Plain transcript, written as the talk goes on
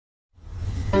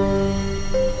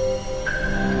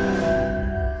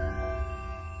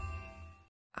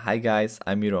Hi guys,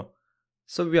 I'm Miro.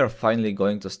 So we are finally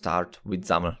going to start with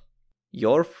XAML.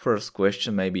 Your first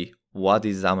question may be, what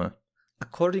is XAML?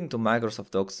 According to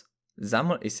Microsoft Docs,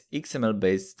 XAML is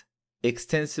XML-based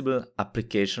Extensible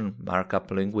Application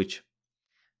Markup Language.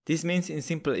 This means in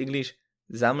simple English,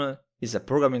 XAML is a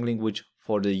programming language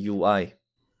for the UI.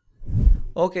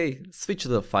 Okay, switch to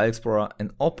the File Explorer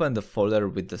and open the folder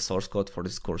with the source code for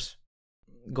this course.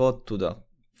 Go to the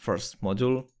first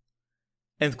module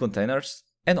and containers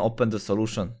and open the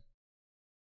solution.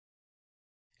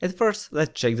 At first,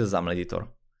 let's check the XAML editor.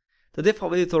 The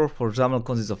default editor for XAML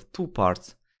consists of two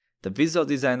parts, the Visual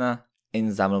Designer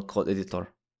and XAML Code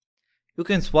Editor. You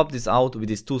can swap this out with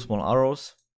these two small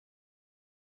arrows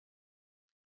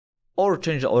or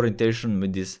change the orientation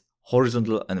with this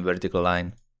horizontal and vertical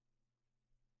line.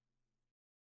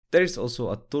 There is also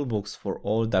a toolbox for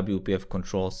all WPF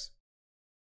controls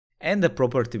and the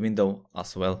property window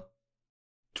as well.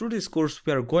 Through this course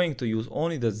we are going to use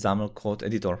only the XAML code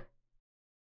editor.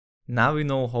 Now we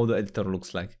know how the editor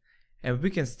looks like and we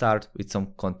can start with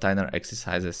some container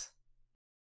exercises.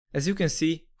 As you can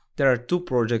see, there are two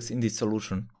projects in this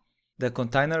solution, the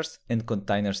containers and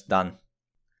containers done.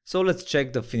 So let's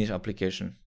check the finished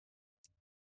application.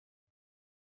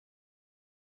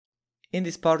 In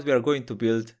this part we are going to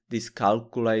build this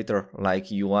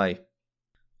calculator-like UI.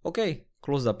 Okay,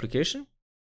 close the application.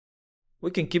 We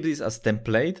can keep this as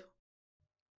template.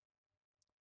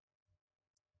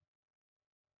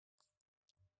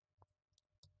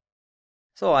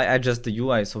 So I adjust the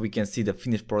UI so we can see the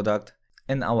finished product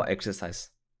and our exercise.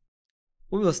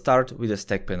 We will start with the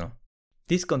StackPanel.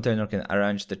 This container can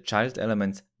arrange the child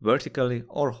elements vertically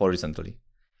or horizontally.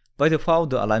 By default,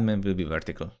 the alignment will be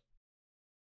vertical.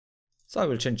 So I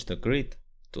will change the grid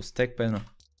to StackPanel.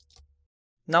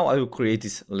 Now I will create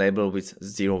this label with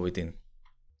 0 within.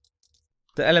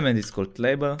 The element is called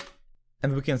label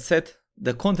and we can set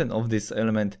the content of this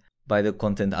element by the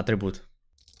content attribute.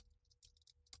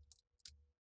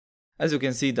 As you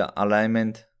can see, the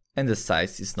alignment and the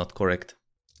size is not correct.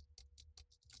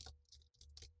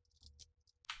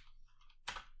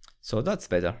 So that's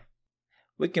better.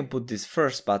 We can put this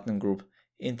first button group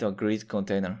into a grid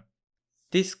container.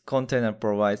 This container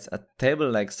provides a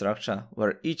table-like structure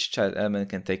where each child element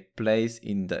can take place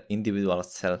in the individual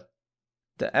cell.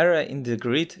 The area in the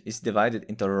grid is divided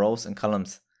into rows and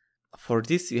columns. For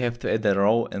this you have to add the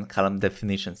row and column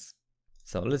definitions.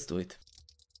 So let's do it.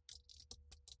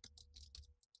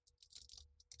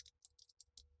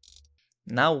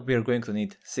 Now we are going to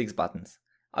need 6 buttons.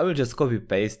 I will just copy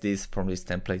paste this from this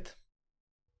template.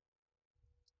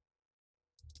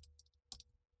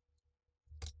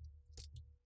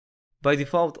 By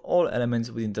default, all elements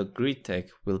within the grid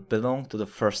tag will belong to the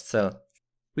first cell.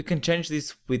 We can change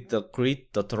this with the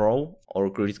grid.row or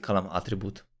grid column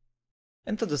attribute,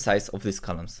 and to the size of these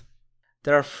columns.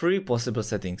 There are 3 possible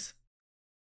settings.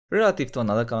 Relative to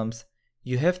another columns,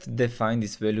 you have to define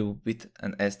this value with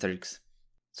an asterisk.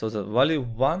 So the value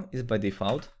 1 is by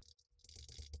default.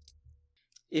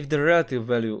 If the relative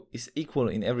value is equal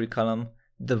in every column,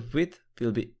 the width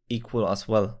will be equal as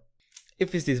well.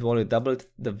 If this value doubled,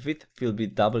 the width will be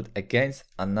doubled against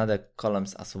another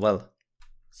columns as well.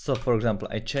 So for example,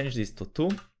 I change this to 2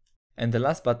 and the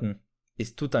last button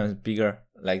is 2 times bigger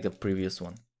like the previous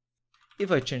one.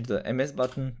 If I change the MS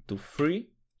button to 3,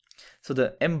 so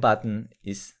the M button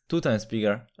is 2 times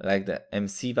bigger like the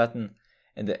MC button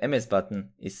and the MS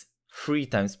button is 3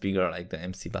 times bigger like the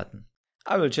MC button.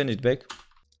 I will change it back.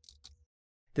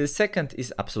 The second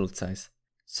is absolute size.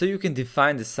 So you can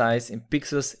define the size in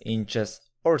pixels, inches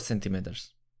or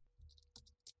centimeters.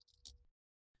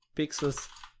 Pixels,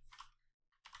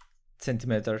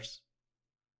 centimeters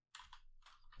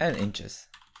and inches.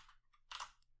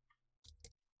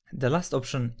 The last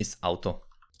option is auto.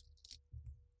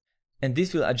 And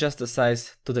this will adjust the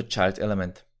size to the child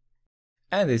element.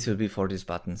 And this will be for these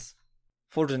buttons.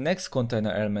 For the next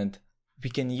container element,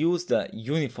 we can use the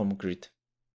UniformGrid.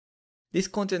 This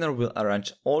container will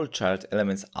arrange all child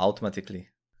elements automatically.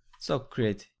 So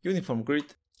create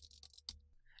UniformGrid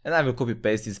and I will copy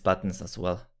paste these buttons as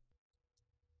well.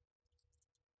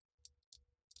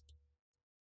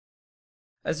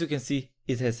 As you can see,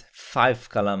 it has 5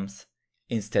 columns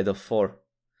instead of 4.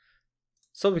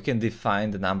 So we can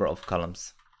define the number of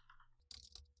columns.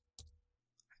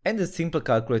 And the simple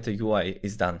calculator UI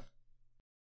is done.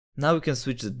 Now we can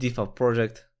switch the default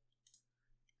project,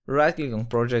 right click on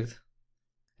project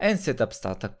and set up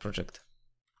startup project.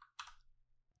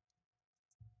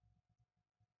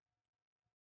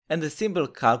 And the simple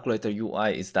calculator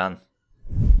UI is done.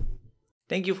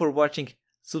 Thank you for watching.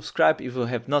 Subscribe if you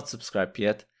have not subscribed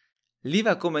yet. Leave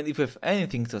a comment if you have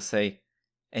anything to say.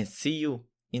 and see you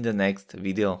in the next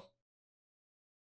video.